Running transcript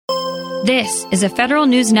This is a Federal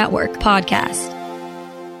News Network podcast.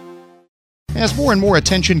 As more and more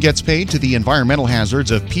attention gets paid to the environmental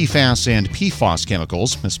hazards of PFAS and PFOS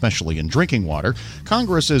chemicals, especially in drinking water,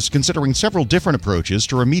 Congress is considering several different approaches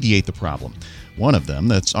to remediate the problem. One of them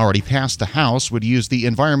that's already passed the House would use the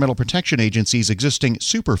Environmental Protection Agency's existing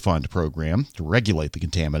Superfund program to regulate the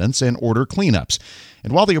contaminants and order cleanups.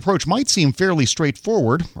 And while the approach might seem fairly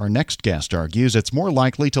straightforward, our next guest argues it's more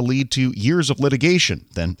likely to lead to years of litigation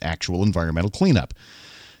than actual environmental cleanup.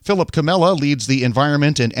 Philip Comella leads the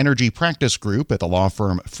Environment and Energy Practice Group at the law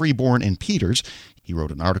firm Freeborn and Peters. He wrote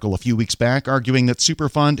an article a few weeks back arguing that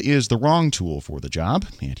Superfund is the wrong tool for the job,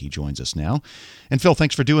 and he joins us now. And Phil,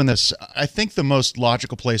 thanks for doing this. I think the most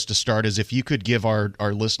logical place to start is if you could give our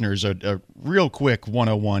listeners a real quick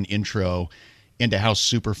 101 intro into how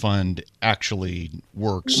Superfund actually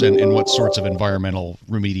works and what sorts of environmental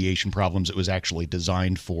remediation problems it was actually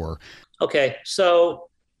designed for. Okay, so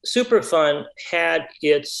Superfund had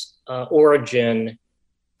its origin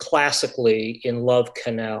classically in Love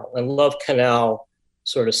Canal, and Love Canal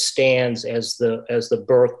sort of stands as the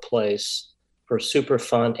birthplace for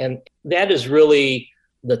Superfund, and that is really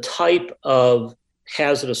the type of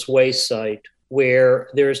hazardous waste site where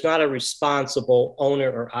there is not a responsible owner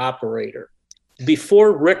or operator.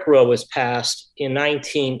 Before RCRA was passed in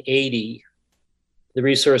 1980, the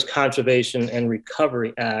Resource Conservation and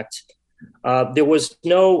Recovery Act, there was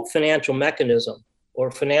no financial mechanism or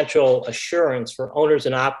financial assurance for owners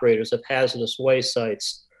and operators of hazardous waste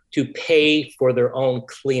sites to pay for their own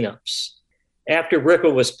cleanups. After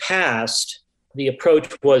RCRA was passed, the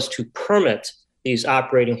approach was to permit these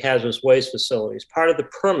operating hazardous waste facilities. Part of the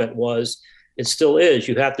permit was, it still is,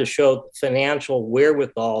 you have to show financial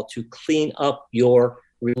wherewithal to clean up your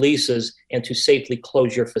releases and to safely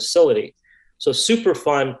close your facility. So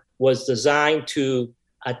Superfund was designed to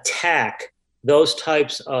attack those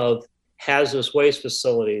types of hazardous waste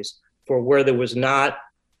facilities for where there was not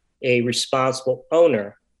a responsible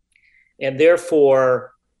owner. And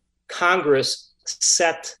therefore, Congress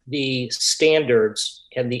set the standards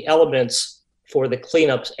and the elements for the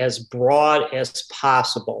cleanups as broad as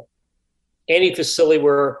possible. Any facility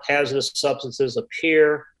where hazardous substances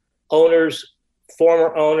appear, owners,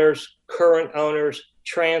 former owners, current owners,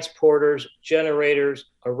 transporters, generators,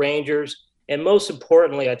 arrangers, and most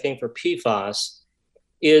importantly, I think for PFAS,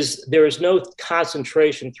 is there is no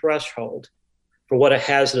concentration threshold for what a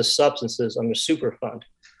hazardous substance is under Superfund.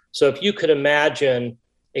 So if you could imagine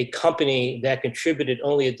a company that contributed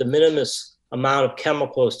only a de minimis amount of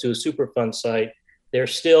chemicals to a Superfund site, they're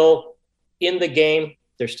still in the game,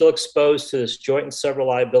 they're still exposed to this joint and several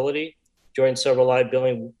liability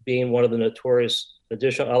being one of the notorious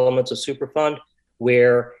additional elements of Superfund,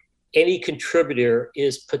 where any contributor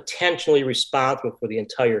is potentially responsible for the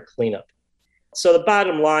entire cleanup. So the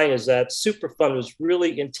bottom line is that Superfund was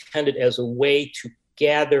really intended as a way to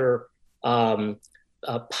gather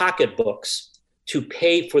pocketbooks to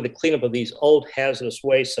pay for the cleanup of these old hazardous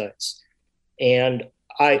waste sites. And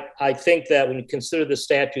I think that when you consider the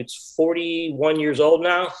statute's 41 years old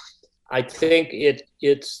now, I think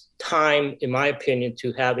it's time, in my opinion,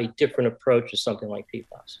 to have a different approach to something like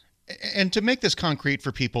PFAS. And to make this concrete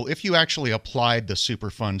for people, if you actually applied the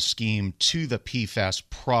Superfund scheme to the PFAS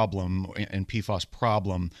problem and PFAS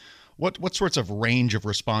problem, what sorts of range of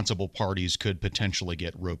responsible parties could potentially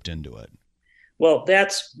get roped into it? Well,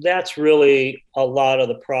 that's really a lot of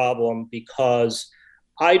the problem, because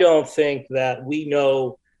I don't think that we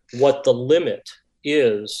know what the limit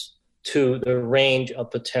is to the range of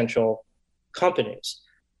potential companies.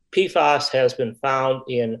 PFAS has been found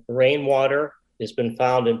in rainwater, it's been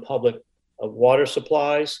found in public water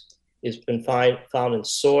supplies, it's been found in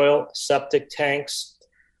soil, septic tanks.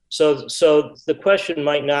 So the question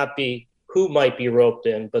might not be who might be roped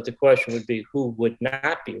in, but the question would be who would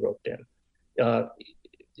not be roped in.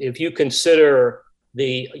 If you consider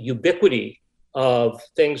the ubiquity of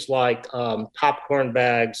things like popcorn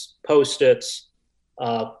bags, Post-its,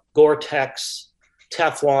 Gore-Tex,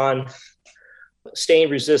 Teflon,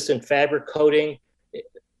 stain-resistant fabric coating,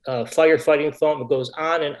 firefighting foam, it goes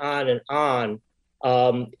on and on and on.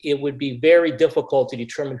 It would be very difficult to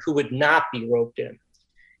determine who would not be roped in.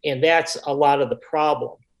 And that's a lot of the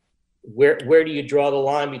problem. Where do you draw the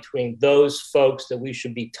line between those folks that we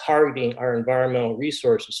should be targeting our environmental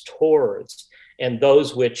resources towards and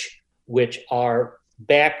those which are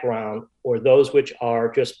background, or those which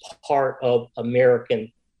are just part of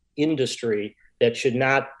American industry that should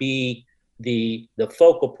not be the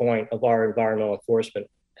focal point of our environmental enforcement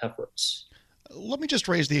efforts? Let me just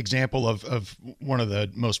raise the example of one of the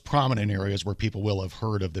most prominent areas where people will have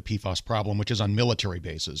heard of the PFAS problem, which is on military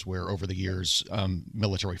bases, where over the years,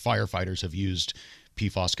 military firefighters have used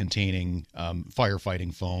PFAS-containing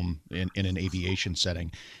firefighting foam in an aviation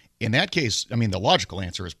setting. In that case, I mean, the logical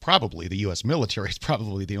answer is probably the U.S. military is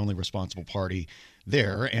probably the only responsible party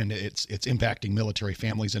there, and it's impacting military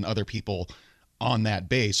families and other people on that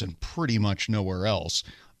base and pretty much nowhere else.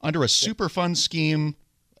 Under a Superfund scheme,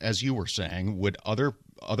 as you were saying, would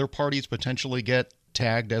other parties potentially get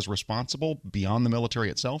tagged as responsible beyond the military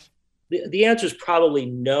itself? The answer is probably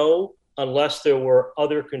no, unless there were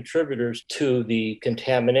other contributors to the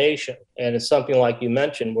contamination. And it's something like you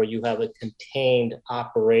mentioned, where you have a contained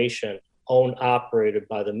operation owned, operated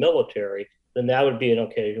by the military, then that would be an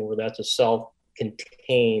occasion where that's a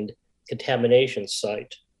self-contained contamination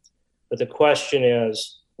site. But the question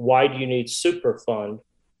is, why do you need Superfund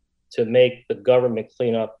to make the government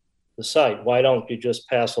clean up the site? Why don't you just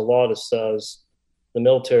pass a law that says the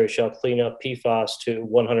military shall clean up PFAS to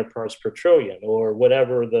 100 parts per trillion, or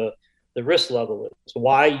whatever the risk level is?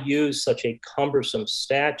 Why use such a cumbersome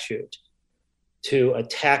statute to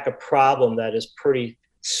attack a problem that is pretty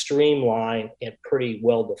streamlined and pretty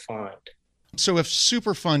well defined? So if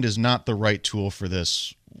Superfund is not the right tool for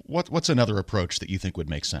this, what's another approach that you think would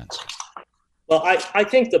make sense? Well, I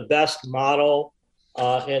think the best model,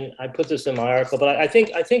 and I put this in my article, but I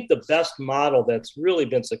think the best model that's really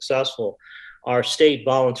been successful are state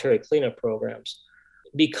voluntary cleanup programs,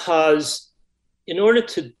 because in order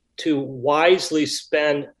to wisely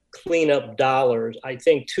spend cleanup dollars, I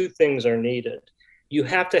think two things are needed. You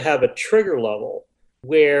have to have a trigger level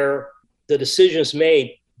where the decision is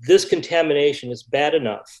made, this contamination is bad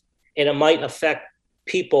enough, and it might affect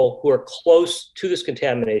people who are close to this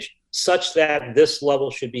contamination, such that this level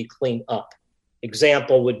should be cleaned up.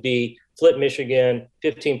 Example would be Flint, Michigan,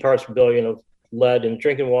 15 parts per billion of lead in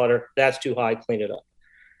drinking water. That's too high, clean it up.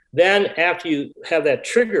 Then after you have that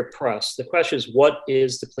trigger press, the question is, what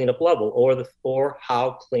is the cleanup level, or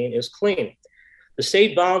how clean is clean? The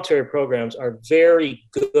state voluntary programs are very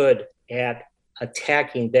good at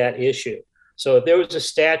attacking that issue. So if there was a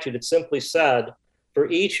statute that simply said, for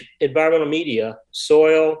each environmental media,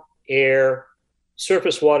 soil, air,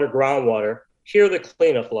 surface water, groundwater, here are the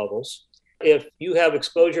cleanup levels. If you have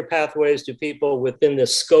exposure pathways to people within the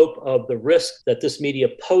scope of the risk that this media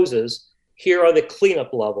poses, here are the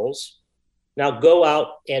cleanup levels. Now go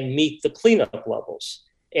out and meet the cleanup levels.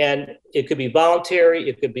 And it could be voluntary,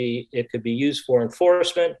 it could be used for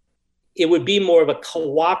enforcement. It would be more of a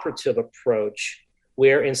cooperative approach,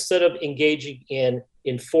 where instead of engaging in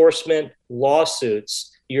enforcement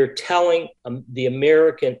lawsuits, you're telling the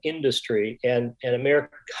American industry and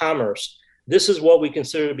American commerce, this is what we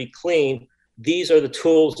consider to be clean. These are the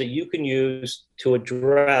tools that you can use to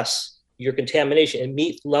address your contamination and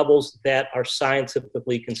meet levels that are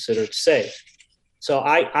scientifically considered safe. So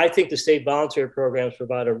I think the state voluntary programs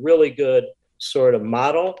provide a really good sort of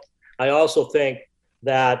model. I also think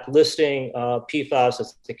that listing PFAS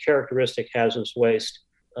as a characteristic hazardous waste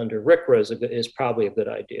under RCRA is probably a good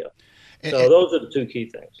idea. So those are the two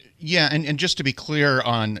key things. Yeah, and just to be clear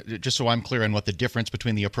just so I'm clear on what the difference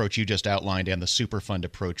between the approach you just outlined and the Superfund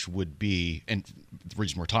approach would be, and the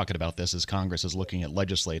reason we're talking about this is Congress is looking at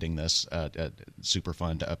legislating this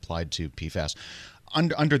Superfund applied to PFAS.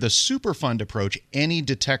 Under the Superfund approach, any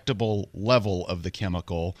detectable level of the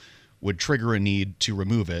chemical would trigger a need to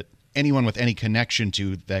remove it. Anyone with any connection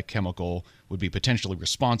to that chemical would be potentially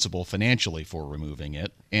responsible financially for removing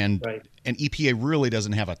it. And right. And EPA really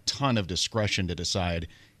doesn't have a ton of discretion to decide,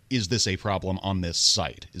 is this a problem on this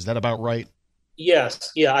site? Is that about right?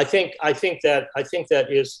 Yes. Yeah, I think that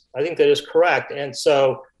is correct. And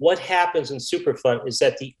so what happens in Superfund is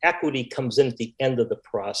that the equity comes in at the end of the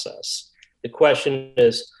process. The question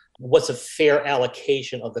is, what's a fair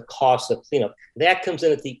allocation of the cost of cleanup? That comes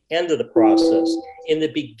in at the end of the process. In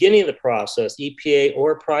the beginning of the process, EPA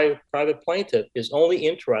or private plaintiff is only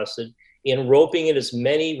interested in roping in as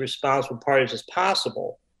many responsible parties as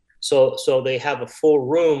possible, so they have a full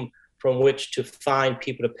room from which to find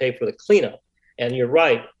people to pay for the cleanup. And you're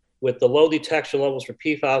right, with the low detection levels for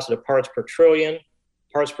PFAS at parts per trillion,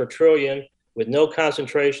 with no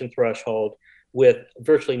concentration threshold, with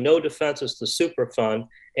virtually no defenses to Superfund,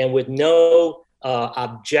 and with no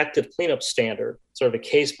objective cleanup standard, sort of a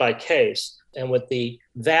case by case, and with the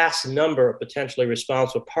vast number of potentially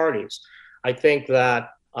responsible parties, I think that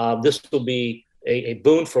this will be a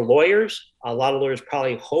boon for lawyers. A lot of lawyers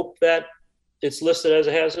probably hope that it's listed as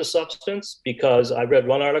a hazardous substance, because I read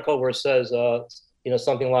one article where it says,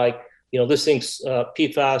 something like, listing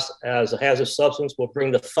PFAS as a hazardous substance will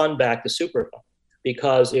bring the fund back to Superfund,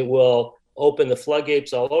 because it will open the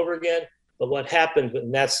floodgates all over again. But what happened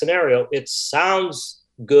in that scenario, it sounds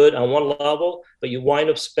good on one level, but you wind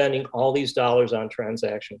up spending all these dollars on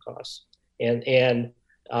transaction costs. And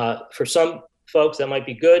for some folks, that might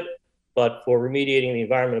be good, but for remediating the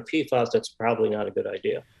environment of PFAS, that's probably not a good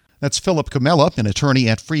idea. That's Philip Comella, an attorney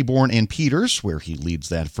at Freeborn and Peters, where he leads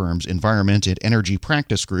that firm's Environment and Energy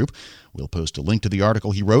Practice Group. We'll post a link to the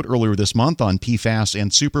article he wrote earlier this month on PFAS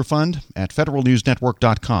and Superfund at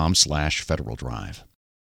federalnewsnetwork.com/Federal Drive.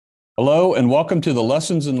 Hello, and welcome to the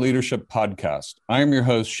Lessons in Leadership podcast. I am your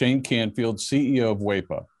host, Shane Canfield, CEO of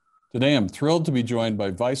WEPA. Today, I'm thrilled to be joined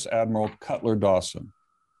by Vice Admiral Cutler Dawson.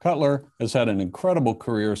 Cutler has had an incredible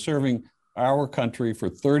career serving our country for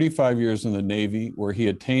 35 years in the Navy, where he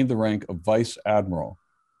attained the rank of Vice Admiral.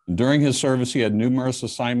 And during his service, he had numerous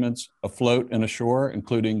assignments afloat and ashore,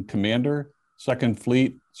 including Commander, 2nd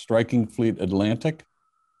Fleet, Striking Fleet Atlantic,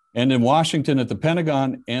 and in Washington at the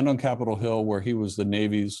Pentagon and on Capitol Hill, where he was the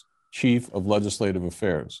Navy's Chief of Legislative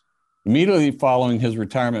Affairs. Immediately following his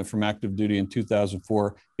retirement from active duty in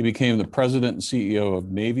 2004, he became the president and CEO of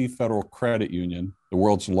Navy Federal Credit Union, the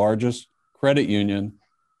world's largest credit union,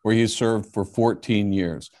 where he served for 14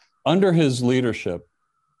 years. Under his leadership,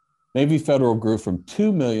 Navy Federal grew from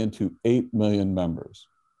 2 million to 8 million members.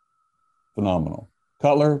 Phenomenal.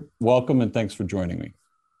 Cutler, welcome and thanks for joining me.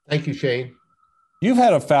 Thank you, Shane. You've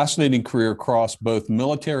had a fascinating career across both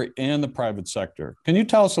military and the private sector. Can you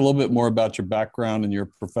tell us a little bit more about your background and your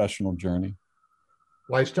professional journey?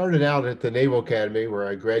 Well, I started out at the Naval Academy, where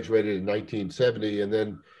I graduated in 1970, and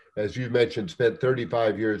then, as you mentioned, spent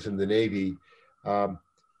 35 years in the Navy.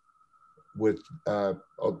 With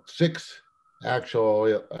 6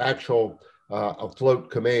 actual afloat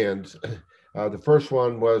commands. The first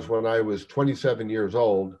one was when I was 27 years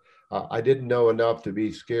old. I didn't know enough to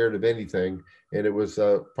be scared of anything, and it was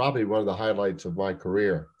probably one of the highlights of my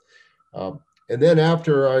career. And then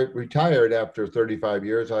after I retired, after 35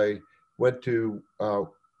 years, I went to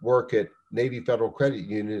work at Navy Federal Credit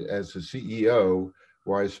Union as the CEO,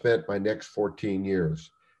 where I spent my next 14 years.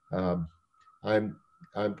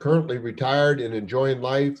 I'm currently retired and enjoying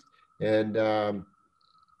life, and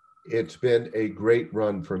it's been a great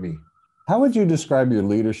run for me. How would you describe your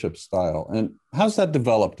leadership style, and how's that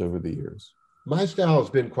developed over the years? My style has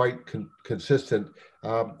been quite consistent.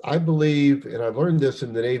 I believe, and I've learned this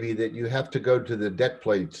in the Navy, that you have to go to the deck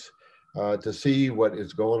plates to see what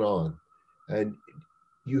is going on. And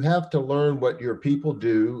you have to learn what your people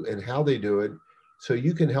do and how they do it, so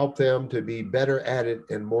you can help them to be better at it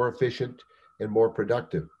and more efficient and more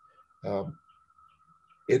productive.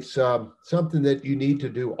 It's something that you need to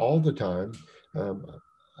do all the time.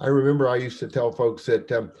 I remember I used to tell folks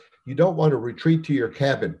that you don't want to retreat to your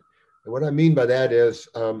cabin. And what I mean by that is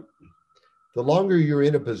the longer you're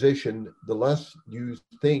in a position, the less you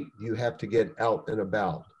think you have to get out and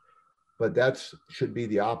about. But that should be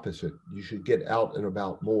the opposite. You should get out and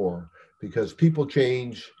about more, because people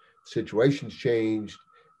change, situations change,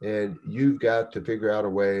 and you've got to figure out a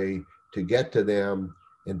way to get to them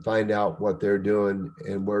and find out what they're doing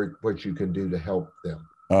and what you can do to help them.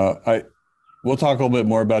 We'll talk a little bit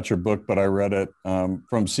more about your book, but I read it,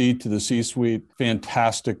 From Sea to the C-Suite.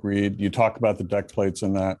 Fantastic read. You talk about the deck plates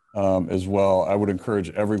in that as well. I would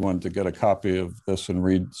encourage everyone to get a copy of this and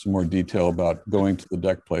read some more detail about going to the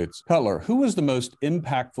deck plates. Cutler, who was the most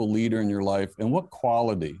impactful leader in your life, and what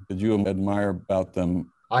quality did you admire about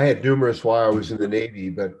them? I had numerous while I was in the Navy,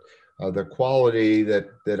 but the quality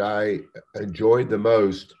that I enjoyed the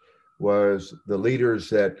most was the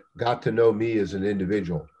leaders that got to know me as an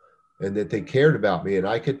individual, and that they cared about me. And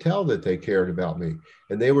I could tell that they cared about me.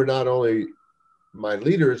 And they were not only my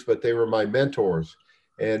leaders, but they were my mentors.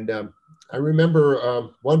 And I remember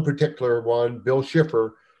one particular one, Bill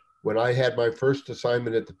Schiffer, when I had my first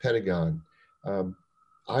assignment at the Pentagon.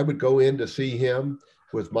 I would go in to see him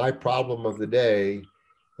with my problem of the day.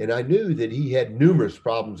 And I knew that he had numerous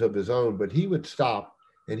problems of his own, but he would stop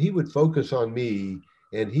and he would focus on me,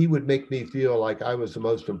 and he would make me feel like I was the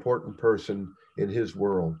most important person in his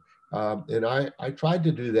world. And I tried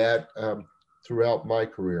to do that throughout my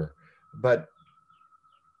career. But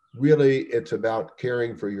really, it's about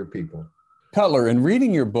caring for your people. Cutler, in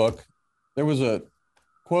reading your book, there was a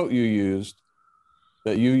quote you used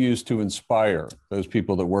that you used to inspire those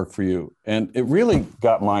people that work for you. And it really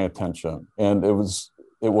got my attention. And it was,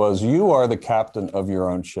 you are the captain of your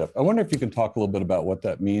own ship. I wonder if you can talk a little bit about what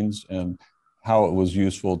that means and how it was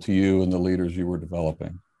useful to you and the leaders you were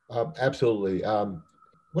developing. Absolutely.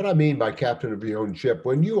 What I mean by captain of your own ship,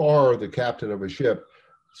 when you are the captain of a ship,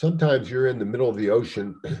 sometimes you're in the middle of the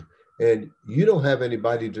ocean and you don't have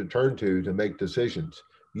anybody to turn to make decisions.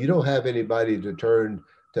 You don't have anybody to turn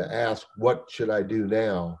to ask, what should I do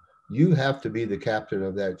now? You have to be the captain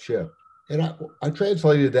of that ship. And I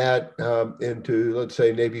translated that into, let's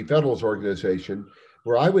say, Navy Federal's organization,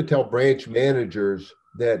 where I would tell branch managers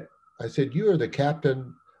that I said, you are the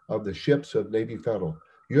captain of the ships of Navy Federal.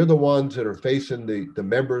 You're the ones that are facing the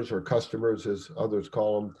members or customers, as others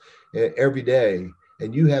call them, every day.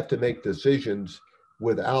 And you have to make decisions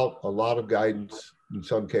without a lot of guidance in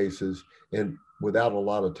some cases and without a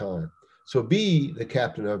lot of time. So be the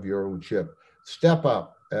captain of your own ship. Step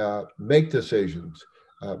up, make decisions,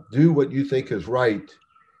 do what you think is right,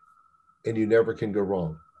 and you never can go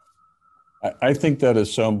wrong. I think that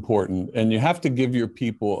is so important. And you have to give your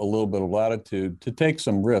people a little bit of latitude to take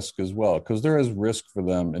some risk as well, because there is risk for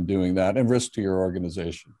them in doing that and risk to your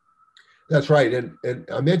organization. That's right. And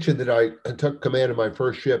I mentioned that I took command of my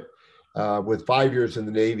first ship with 5 years in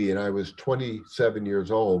the Navy, and I was 27 years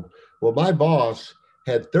old. Well, my boss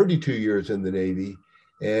had 32 years in the Navy,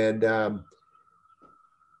 and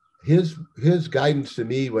his guidance to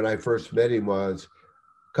me when I first met him was,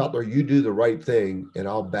 Cutler, you do the right thing and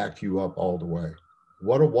I'll back you up all the way.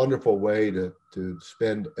 What a wonderful way to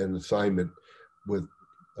spend an assignment with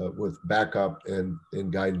backup and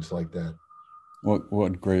guidance like that.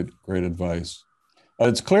 What great advice.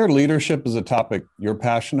 It's clear leadership is a topic you're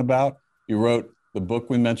passionate about. You wrote the book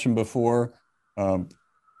we mentioned before,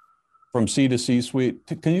 From C to C-Suite.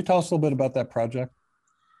 Can you tell us a little bit about that project?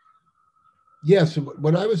 Yes,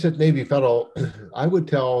 when I was at Navy Federal, I would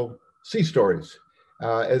tell sea stories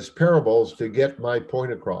as parables to get my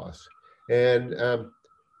point across. And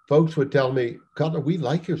folks would tell me, Cutler, we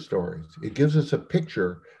like your stories. It gives us a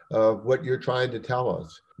picture of what you're trying to tell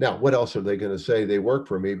us. Now, what else are they going to say? They work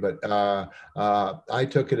for me, but I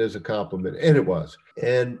took it as a compliment, and it was.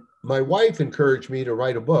 And my wife encouraged me to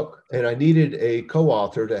write a book, and I needed a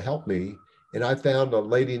co-author to help me. And I found a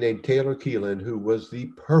lady named Taylor Keelan, who was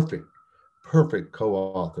the perfect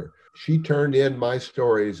co-author. She turned in my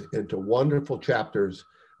stories into wonderful chapters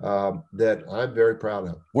that I'm very proud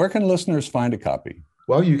of. Where can listeners find a copy?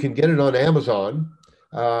 Well, you can get it on Amazon,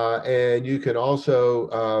 and you can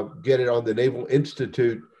also get it on the Naval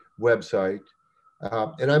Institute website.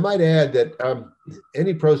 And I might add that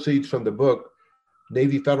any proceeds from the book,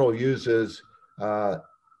 Navy Federal uses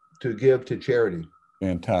to give to charity.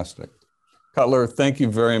 Fantastic. Cutler, thank you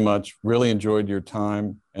very much. Really enjoyed your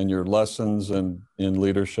time and your lessons in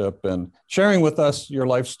leadership and sharing with us your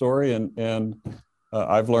life story. And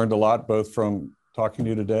I've learned a lot, both from talking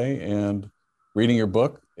to you today and reading your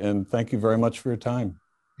book. And thank you very much for your time.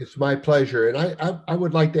 It's my pleasure. And I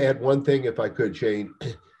would like to add one thing, if I could, Shane.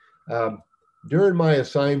 During my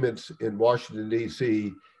assignments in Washington,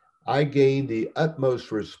 D.C., I gained the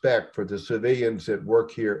utmost respect for the civilians that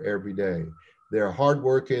work here every day. They're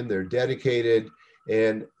hardworking, they're dedicated,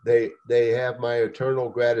 and they have my eternal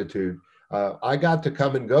gratitude. I got to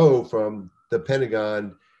come and go from the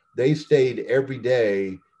Pentagon. They stayed every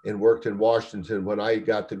day and worked in Washington when I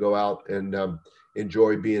got to go out and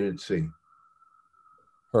enjoy being at sea.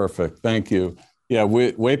 Perfect. Thank you. Yeah,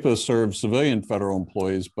 WEPA serves civilian federal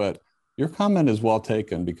employees, but your comment is well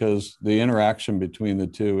taken, because the interaction between the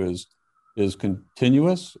two is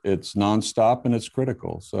continuous, it's nonstop, and it's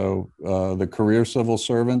critical. So the career civil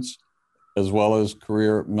servants, as well as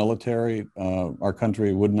career military, our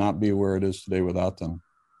country would not be where it is today without them.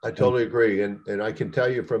 I totally agree. And I can tell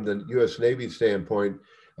you from the U.S. Navy standpoint,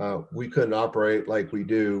 we couldn't operate like we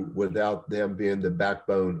do without them being the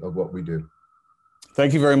backbone of what we do.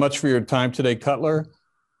 Thank you very much for your time today, Cutler.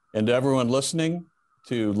 And to everyone listening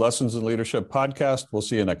to Lessons in Leadership podcast, we'll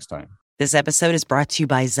see you next time. This episode is brought to you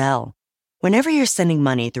by Zelle. Whenever you're sending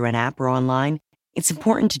money through an app or online, it's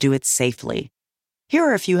important to do it safely. Here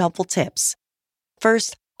are a few helpful tips.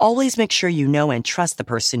 First, always make sure you know and trust the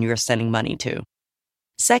person you are sending money to.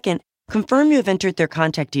 Second, confirm you have entered their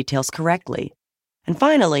contact details correctly. And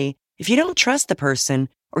finally, if you don't trust the person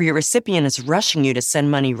or your recipient is rushing you to send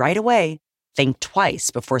money right away, think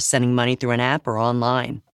twice before sending money through an app or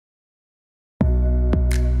online.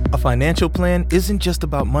 A financial plan isn't just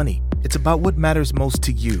about money. It's about what matters most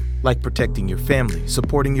to you, like protecting your family,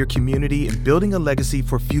 supporting your community, and building a legacy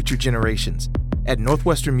for future generations. At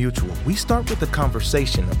Northwestern Mutual, we start with a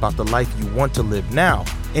conversation about the life you want to live now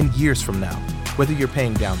and years from now. Whether you're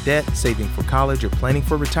paying down debt, saving for college, or planning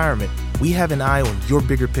for retirement, we have an eye on your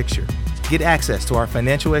bigger picture. Get access to our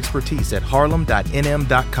financial expertise at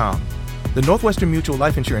harlem.nm.com. The Northwestern Mutual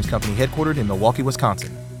Life Insurance Company, headquartered in Milwaukee,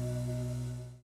 Wisconsin.